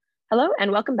Hello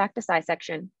and welcome back to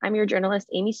SciSection. I'm your journalist,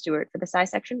 Amy Stewart, for the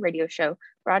SciSection radio show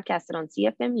broadcasted on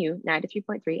CFMU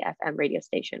 93.3 FM radio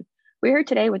station. We're here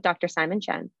today with Dr. Simon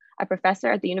Chen, a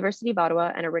professor at the University of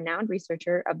Ottawa and a renowned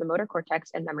researcher of the motor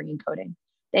cortex and memory encoding.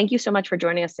 Thank you so much for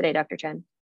joining us today, Dr. Chen.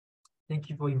 Thank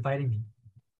you for inviting me.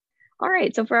 All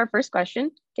right, so for our first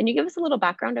question, can you give us a little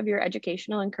background of your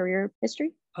educational and career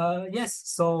history? Yes,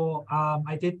 so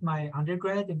I did my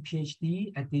undergrad and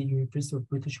PhD at the University of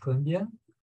British Columbia,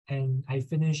 and I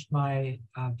finished my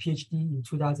PhD in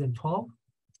 2012.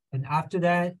 And after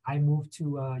that, I moved to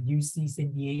UC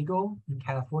San Diego in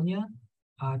California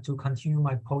to continue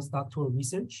my postdoctoral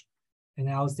research. And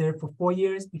I was there for 4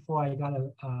 years before I got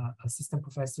a assistant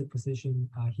professor position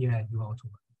here at U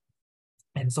Ottawa.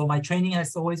 And so my training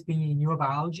has always been in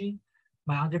neurobiology.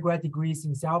 My undergrad degree is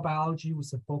in cell biology with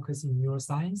a focus in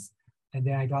neuroscience. And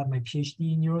then I got my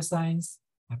PhD in neuroscience.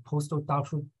 My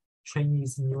postdoctoral training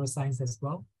is in neuroscience as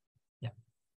well. Yeah.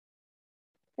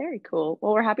 Very cool.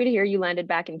 Well, we're happy to hear you landed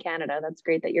back in Canada. That's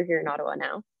great that you're here in Ottawa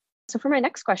now. So for my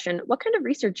next question, what kind of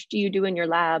research do you do in your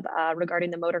lab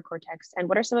regarding the motor cortex? And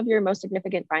what are some of your most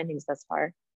significant findings thus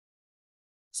far?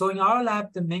 So in our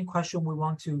lab, the main question we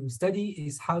want to study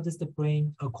is how does the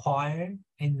brain acquire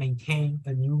and maintain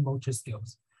a new motor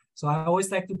skills? So I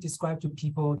always like to describe to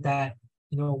people that,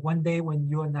 one day when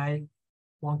you and I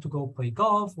want to go play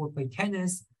golf or play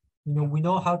tennis, we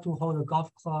know how to hold a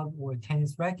golf club or a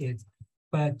tennis racket,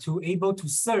 but to able to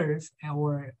serve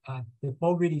or the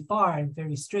ball really far and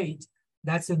very straight,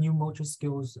 that's a new motor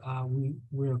skills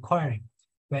we're acquiring.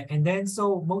 Right. And then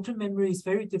so motor memory is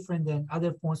very different than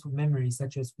other forms of memory,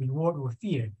 such as reward or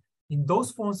fear. In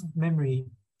those forms of memory,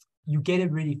 you get it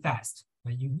really fast.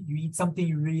 Right? You eat something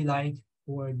you really like,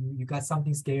 or you got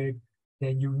something scared,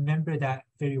 then you remember that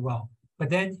very well. But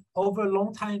then over a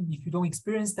long time, if you don't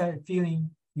experience that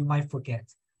feeling, you might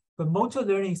forget. But motor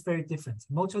learning is very different.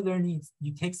 Motor learning,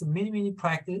 you take some many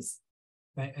practice,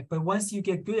 right? But once you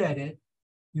get good at it,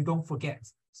 you don't forget.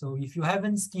 So if you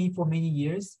haven't skied for many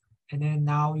years, and then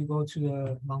now you go to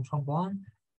the Mount Tremblant,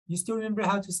 you still remember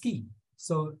how to ski.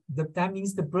 So that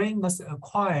means the brain must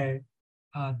acquire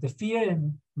the fear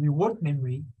and reward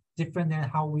memory different than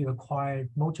how we acquire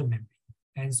motor memory.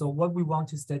 And so what we want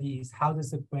to study is how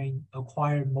does the brain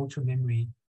acquire motor memory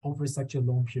over such a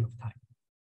long period of time.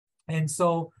 And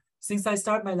so since I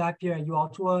started my lab here at U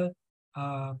Ottawa,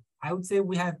 I would say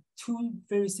we have two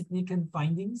very significant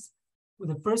findings.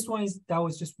 The first one is that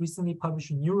was just recently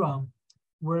published in Neuron,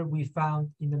 where we found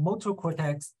in the motor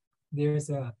cortex, there's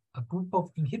a group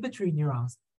of inhibitory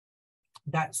neurons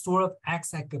that sort of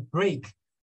acts like a brake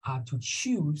to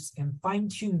choose and fine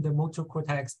tune the motor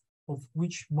cortex of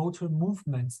which motor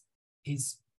movements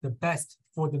is the best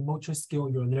for the motor skill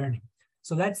you're learning.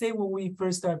 So let's say when we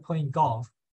first start playing golf,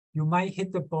 you might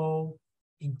hit the ball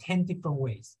in 10 different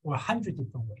ways or 100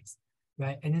 different ways,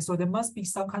 right? And then so there must be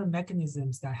some kind of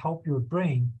mechanisms that help your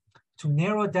brain to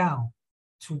narrow down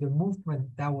to the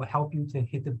movement that will help you to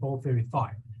hit the ball very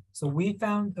far. So we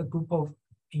found a group of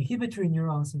inhibitory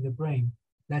neurons in the brain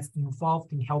that's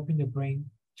involved in helping the brain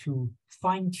to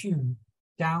fine tune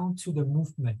down to the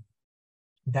movement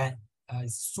that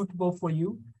is suitable for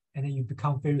you, and then you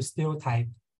become very stereotyped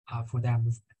for that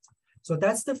movement. So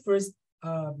that's the first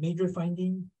major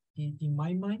finding in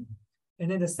my mind.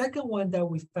 And then the second one that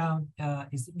we found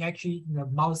is actually in a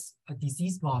mouse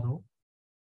disease model,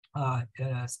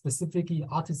 specifically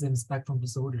autism spectrum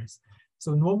disorders.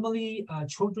 So normally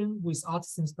children with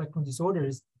autism spectrum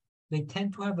disorders, they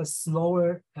tend to have a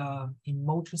slower in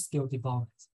motor skill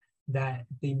development, that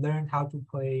they learn how to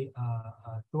play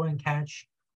throw and catch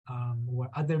or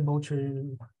other motor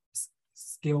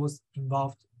skills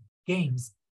involved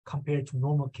games compared to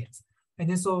normal kids. And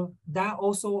then so that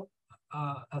also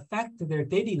affect their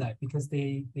daily life because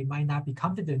they might not be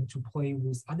confident to play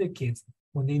with other kids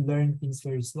when they learn things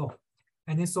very slow.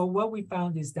 And then so what we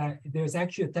found is that there's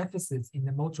actually a deficit in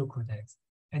the motor cortex,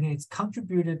 and it's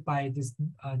contributed by this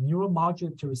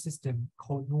neuromodulatory system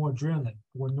called noradrenaline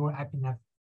or norepinephrine.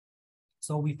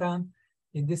 So we found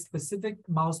in this specific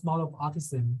mouse model of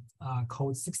autism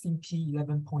called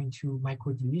 16p11.2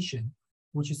 microdeletion,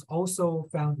 which is also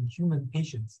found in human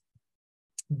patients,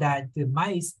 that the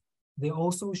mice, they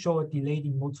also show a delay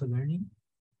in motor learning.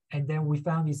 And then we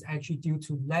found it's actually due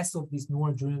to less of this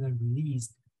noradrenaline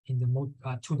released in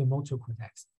the to the motor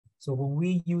cortex. So when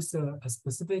we use a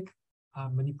specific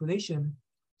manipulation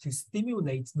to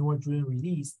stimulate noradrenaline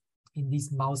release in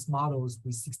these mouse models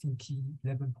with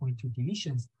 16p11.2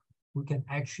 deletions, we can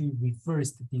actually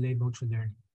reverse the delayed motor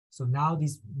learning. So now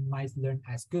these mice learn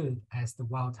as good as the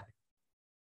wild type.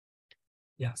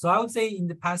 Yeah, so I would say in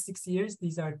the past 6 years,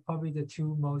 these are probably the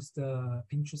two most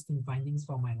interesting findings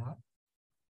from my lab.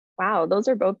 Wow, those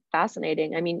are both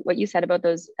fascinating. I mean, what you said about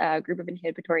those group of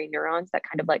inhibitory neurons that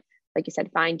kind of like you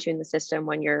said, fine tune the system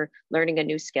when you're learning a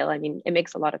new skill. I mean, it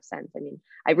makes a lot of sense. I mean,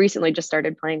 I recently just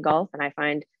started playing golf and I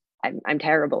find I'm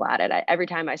terrible at it. Every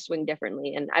time I swing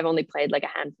differently, and I've only played like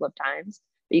a handful of times,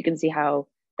 but you can see how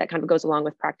that kind of goes along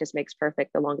with practice makes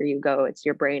perfect. The longer you go, it's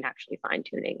your brain actually fine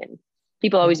tuning. And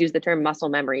people always use the term muscle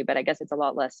memory, but I guess it's a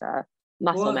lot less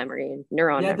muscle memory and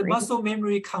neuron yeah, memory. the muscle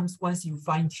memory comes once you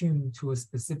fine tune to a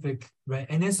specific, right?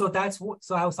 And then so that's what,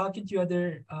 so I was talking to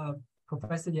other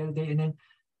professor the other day, and then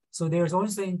so there's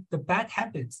also saying the bad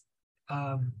habits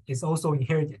is also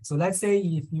inherited. So let's say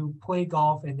if you play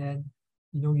golf and then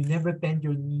you never bend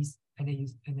your knees, and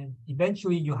then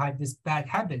eventually you have this bad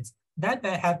habits. That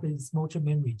bad habit is motor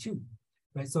memory too,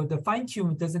 right? So the fine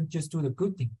tune doesn't just do the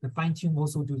good thing. The fine tune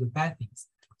also do the bad things.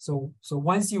 So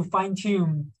once you fine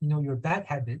tune, your bad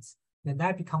habits, then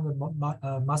that becomes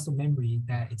a muscle memory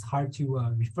that it's hard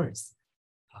to reverse.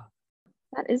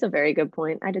 That is a very good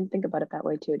point. I didn't think about it that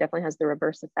way too. It definitely has the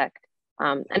reverse effect.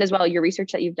 And as well, your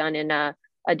research that you've done in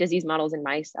disease models in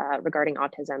mice regarding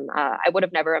autism, I would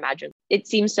have never imagined. It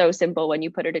seems so simple when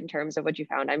you put it in terms of what you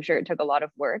found. I'm sure it took a lot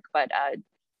of work, but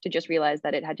to just realize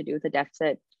that it had to do with a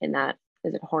deficit in that,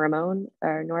 is it hormone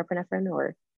or norepinephrine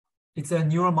or? It's a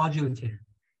neuromodulator.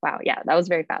 Wow, yeah, that was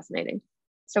very fascinating.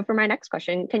 So for my next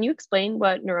question, can you explain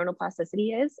what neuronal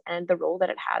plasticity is and the role that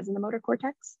it has in the motor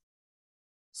cortex?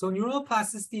 So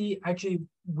neuroplasticity, actually,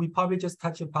 we probably just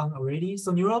touched upon already.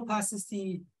 So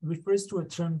neuroplasticity refers to a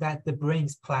term that the brain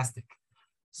is plastic.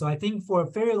 So I think for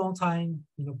a very long time,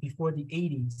 before the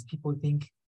 80s, people think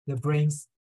the brain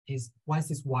is, once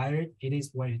it's wired, it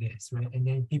is what it is, right? And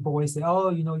then people always say, oh,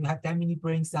 you have that many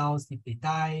brain cells. If they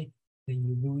die, then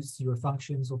you lose your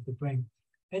functions of the brain.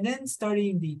 And then starting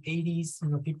in the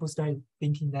 80s, people started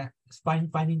thinking that,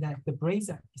 finding that the brain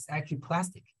is actually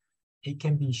plastic. It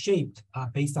can be shaped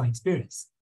based on experience.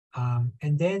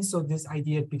 And then, so this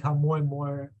idea become more and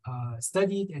more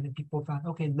studied, and then people found,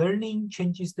 okay, learning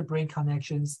changes the brain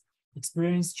connections,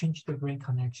 experience changes the brain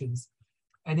connections.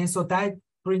 And then, so that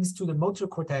brings to the motor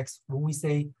cortex, when we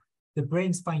say the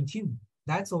brain's fine-tuned,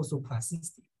 that's also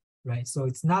plasticity, right? So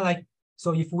it's not like,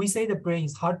 so if we say the brain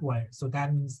is hardwired, so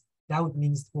that would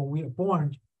mean when we are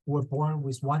born, we're born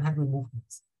with 100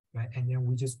 movements. Right? And then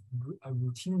we just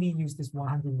routinely use this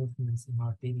 100 movements in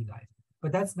our daily life.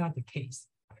 But that's not the case.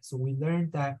 Right? So we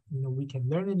learned that we can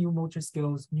learn the new motor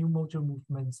skills, new motor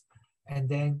movements, and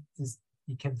then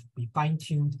it can be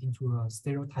fine-tuned into a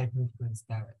stereotype movements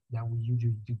that we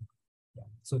usually do. Yeah.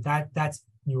 So that's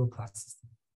neuroplasticity.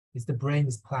 It's the brain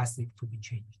is plastic to be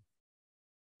changed.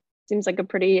 Seems like a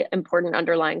pretty important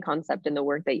underlying concept in the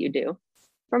work that you do.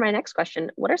 For my next question,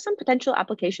 what are some potential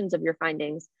applications of your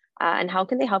findings and how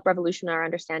can they help revolutionize our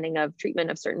understanding of treatment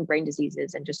of certain brain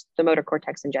diseases and just the motor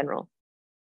cortex in general?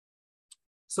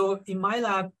 So in my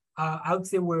lab, I would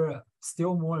say we're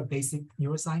still more a basic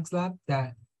neuroscience lab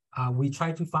that we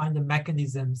try to find the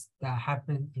mechanisms that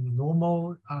happen in the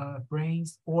normal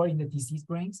brains or in the disease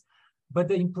brains. But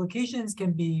the implications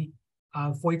can be,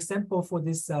 for example, for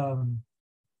this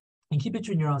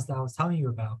inhibitory neurons that I was telling you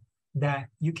about, that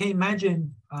you can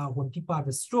imagine when people have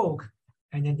a stroke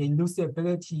and then they lose the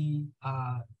ability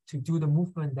to do the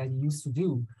movement that you used to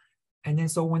do. And then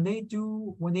so when they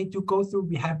do go through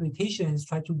rehabilitations,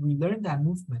 try to relearn that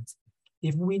movement,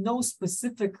 if we know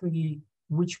specifically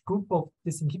which group of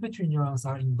these inhibitory neurons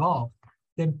are involved,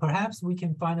 then perhaps we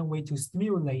can find a way to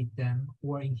stimulate them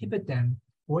or inhibit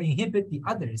the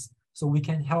others, so we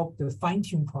can help the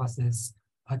fine-tune process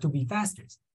to be faster,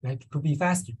 right? To be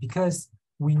faster, because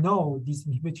we know these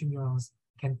inhibitory neurons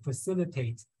can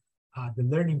facilitate the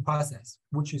learning process,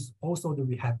 which is also the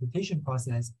rehabilitation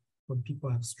process when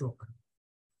people have stroke.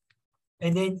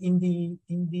 And then in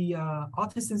the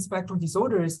autism spectrum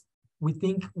disorders, we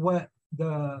think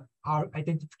our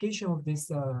identification of this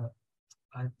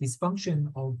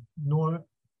dysfunction of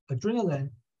noradrenaline,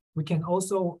 we can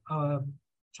also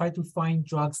try to find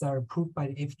drugs that are approved by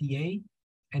the FDA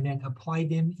and then apply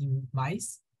them in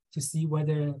mice to see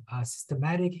whether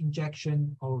systematic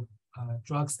injection of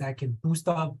drugs that can boost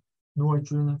up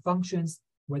noradrenaline functions,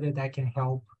 whether that can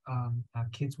help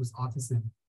kids with autism,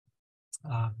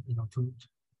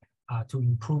 to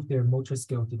improve their motor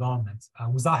skill development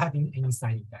without having any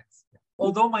side effects.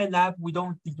 Although my lab, we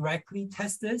don't directly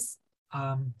test this,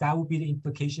 that would be the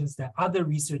implications that other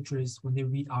researchers, when they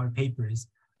read our papers,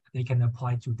 they can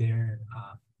apply to their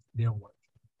work.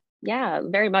 Yeah,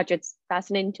 very much. It's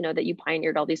fascinating to know that you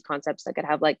pioneered all these concepts that could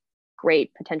have like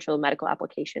great potential medical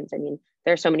applications. I mean,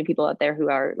 there are so many people out there who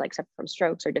are like suffer from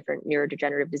strokes or different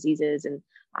neurodegenerative diseases, and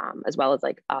as well as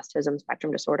like autism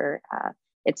spectrum disorder.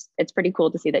 It's pretty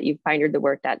cool to see that you've pioneered the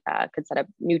work that could set up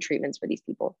new treatments for these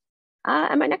people.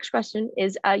 And my next question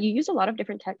is, you use a lot of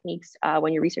different techniques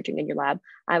when you're researching in your lab.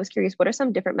 I was curious, what are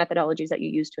some different methodologies that you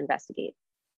use to investigate?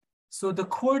 So the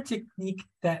core technique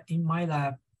that in my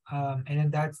lab, and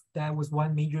then that was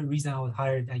one major reason I was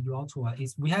hired at UAltoa,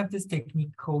 is we have this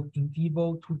technique called in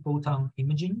vivo two-photon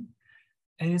imaging.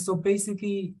 And so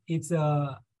basically it's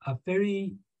a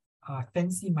very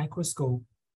fancy microscope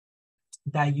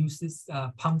that uses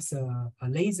pumps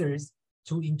lasers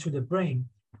into the brain.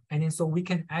 And then so we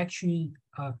can actually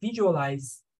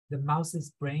visualize the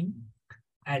mouse's brain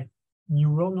at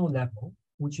neuronal level,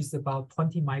 which is about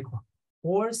 20 micron,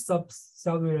 or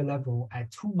subcellular level at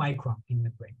 2 micron in the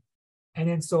brain. And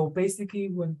then so basically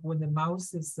when the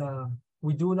mouse is,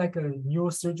 we do like a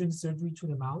neurosurgeon surgery to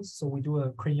the mouse. So we do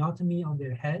a craniotomy on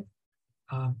their head.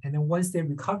 And then once they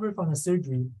recover from the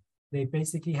surgery, they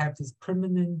basically have this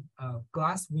permanent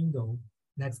glass window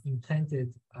that's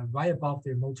implanted right above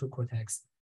their motor cortex.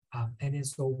 And then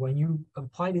so when you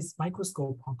apply this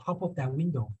microscope on top of that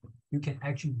window, you can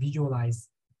actually visualize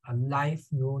live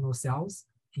neuronal cells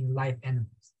in live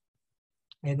animals.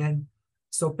 And then,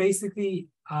 so basically,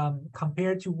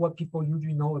 compared to what people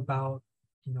usually know about,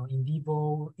 in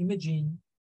vivo imaging,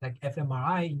 like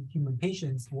fMRI in human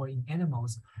patients or in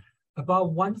animals,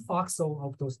 about 1 voxel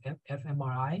of those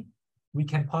fMRI, we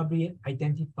can probably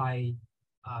identify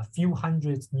a few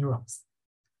hundred neurons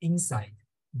inside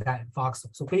that voxel.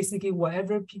 So basically,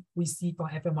 whatever we see from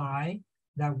fMRI,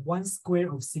 that 1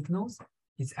 square of signals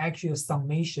is actually a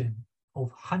summation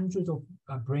of hundreds of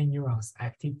brain neurons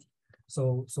activity.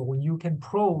 So when you can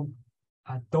probe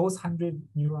those 100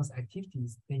 neurons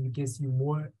activities, then it gives you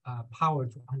more power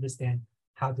to understand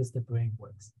how does the brain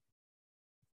works.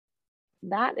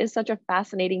 That is such a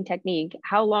fascinating technique.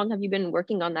 How long have you been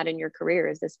working on that in your career?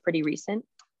 Is this pretty recent?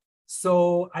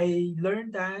 So I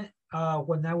learned that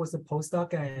when I was a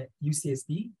postdoc at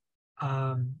UCSD,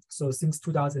 so since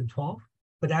 2012,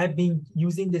 but I've been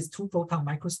using this two-photon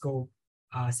microscope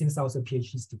since I was a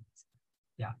PhD student.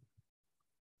 Yeah.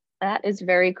 That is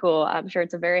very cool. I'm sure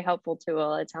it's a very helpful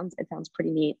tool. It sounds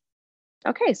pretty neat.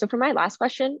 Okay, so for my last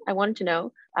question, I wanted to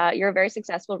know, you're a very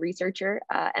successful researcher,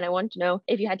 and I wanted to know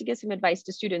if you had to give some advice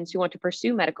to students who want to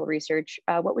pursue medical research,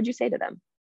 what would you say to them?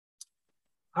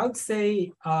 I would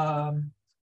say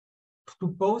to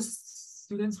both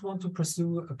students who want to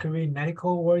pursue a career in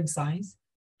medical or in science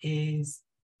is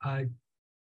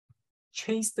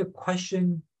chase the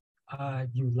question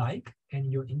you like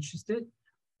and you're interested,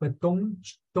 but don't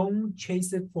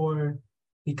chase it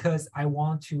because I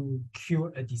want to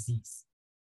cure a disease.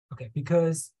 Okay,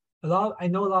 because I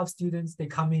know a lot of students, they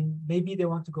come in, maybe they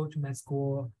want to go to med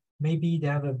school, maybe they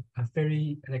have a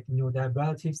very, they have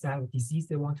relatives that have a disease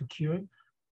they want to cure.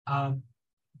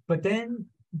 But then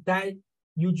that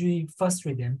usually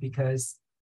frustrates them because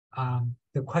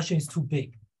the question is too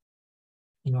big,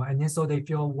 and then so they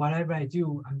feel whatever I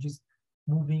do, I'm just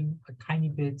moving a tiny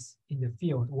bit in the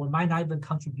field or might not even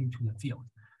contribute to the field.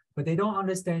 But they don't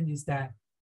understand is that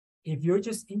if you're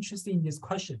just interested in these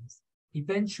questions,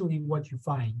 eventually what you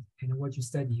find and what you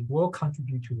study will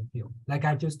contribute to the field. Like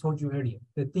I just told you earlier,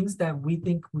 the things that we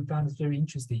think we found is very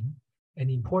interesting and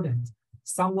important,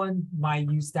 someone might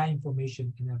use that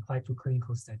information and apply to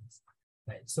clinical studies,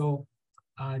 right? So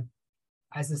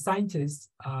as a scientist,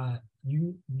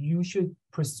 you should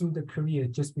pursue the career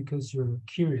just because you're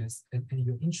curious and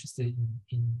you're interested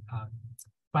in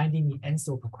finding the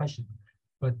answer of a question.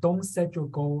 But don't set your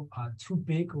goal too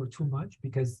big or too much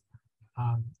because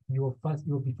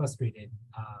you'll be frustrated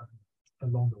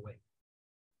along the way.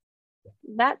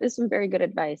 That is some very good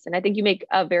advice. And I think you make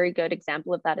a very good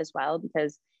example of that as well,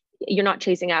 because you're not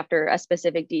chasing after a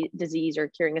specific disease or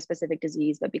curing a specific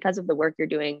disease, but because of the work you're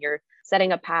doing, you're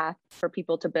setting a path for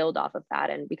people to build off of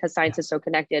that. And because science is so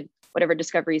connected, whatever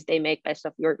discoveries they make based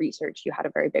off your research, you had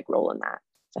a very big role in that.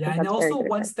 So yeah, and also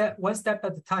one step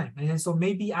at a time. And so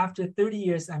maybe after 30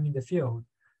 years I'm in the field,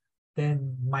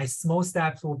 then my small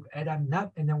steps will add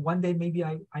up. And then one day maybe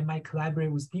I might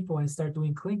collaborate with people and start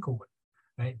doing clinical work,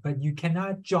 right? But you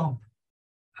cannot jump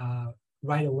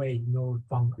right away,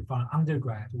 from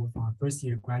undergrad or from first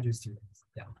year graduate students.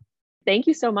 Yeah. Thank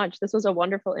you so much. This was a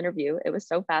wonderful interview. It was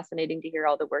so fascinating to hear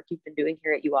all the work you've been doing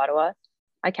here at UOttawa.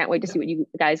 I can't wait to see what you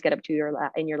guys get up to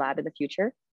in your lab in the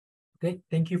future. Okay,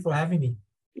 thank you for having me.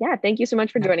 Yeah, thank you so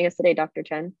much for joining us today, Dr.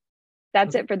 Chen.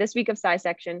 That's it for this week of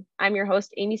SciSection. I'm your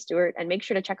host, Amy Stewart, and make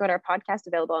sure to check out our podcast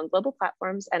available on global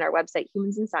platforms and our website,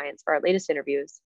 Humans in Science, for our latest interviews.